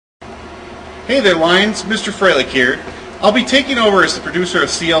Hey there, Lions. Mr. Freilich here. I'll be taking over as the producer of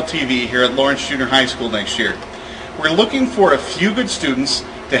CLTV here at Lawrence Junior High School next year. We're looking for a few good students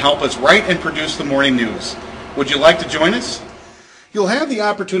to help us write and produce the morning news. Would you like to join us? You'll have the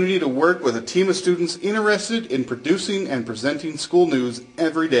opportunity to work with a team of students interested in producing and presenting school news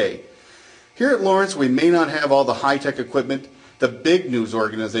every day. Here at Lawrence, we may not have all the high-tech equipment the big news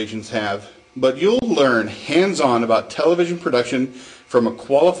organizations have, but you'll learn hands-on about television production from a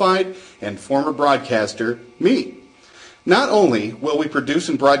qualified and former broadcaster, me. Not only will we produce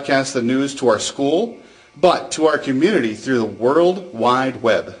and broadcast the news to our school, but to our community through the World Wide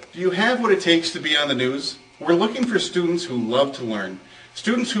Web. Do you have what it takes to be on the news? We're looking for students who love to learn,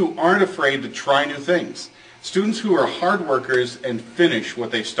 students who aren't afraid to try new things, students who are hard workers and finish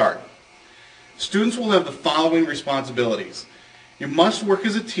what they start. Students will have the following responsibilities. You must work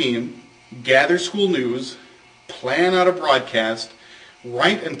as a team, gather school news, plan out a broadcast,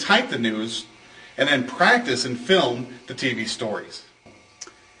 write and type the news, and then practice and film the TV stories.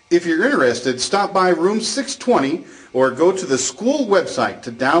 If you're interested, stop by room 620 or go to the school website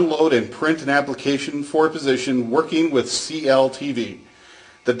to download and print an application for a position working with CLTV.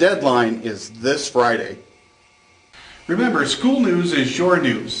 The deadline is this Friday. Remember, school news is your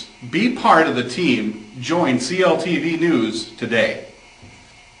news. Be part of the team. Join CLTV News today.